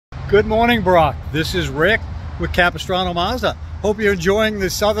Good morning, Brock. This is Rick with Capo Mazda. Hope you're enjoying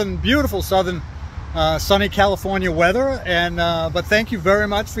the beautiful southern sunny California weather. But thank you very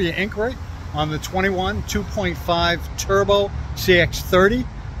much for your inquiry on the 21 2.5 turbo CX-30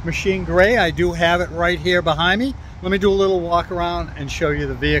 machine gray. I do have it right here behind me. Let me do a little walk around and show you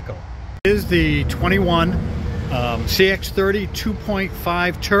the vehicle. This is the 21 CX-30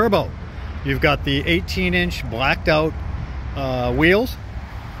 2.5 turbo. You've got the 18-inch blacked out wheels.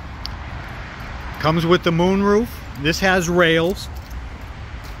 Comes with the moonroof. This has rails.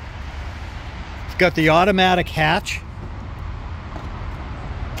 It's got the automatic hatch.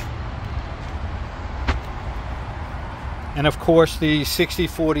 And of course the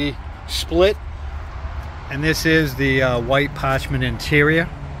 60/40 split. And this is the white parchment interior.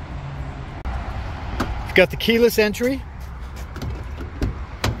 You've got the keyless entry.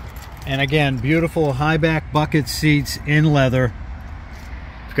 And again, beautiful high back bucket seats in leather.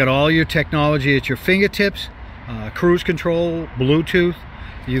 You've got all your technology at your fingertips, cruise control, Bluetooth.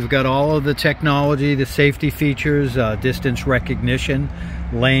 You've got all of the technology, the safety features, distance recognition,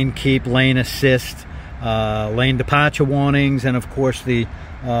 lane keep, lane assist, lane departure warnings, and of course the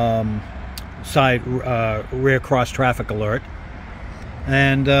rear cross traffic alert.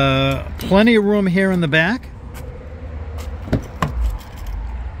 And plenty of room here in the back.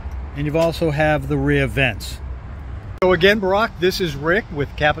 And you've also have the rear vents. So again, Brock, this is Rick with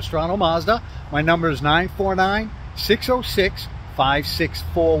Capo Mazda. My number is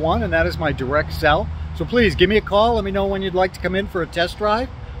 949-606-5641, and that is my direct cell. So please give me a call. Let me know when you'd like to come in for a test drive.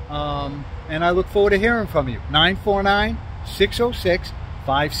 And I look forward to hearing from you.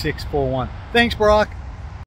 949-606-5641. Thanks, Brock.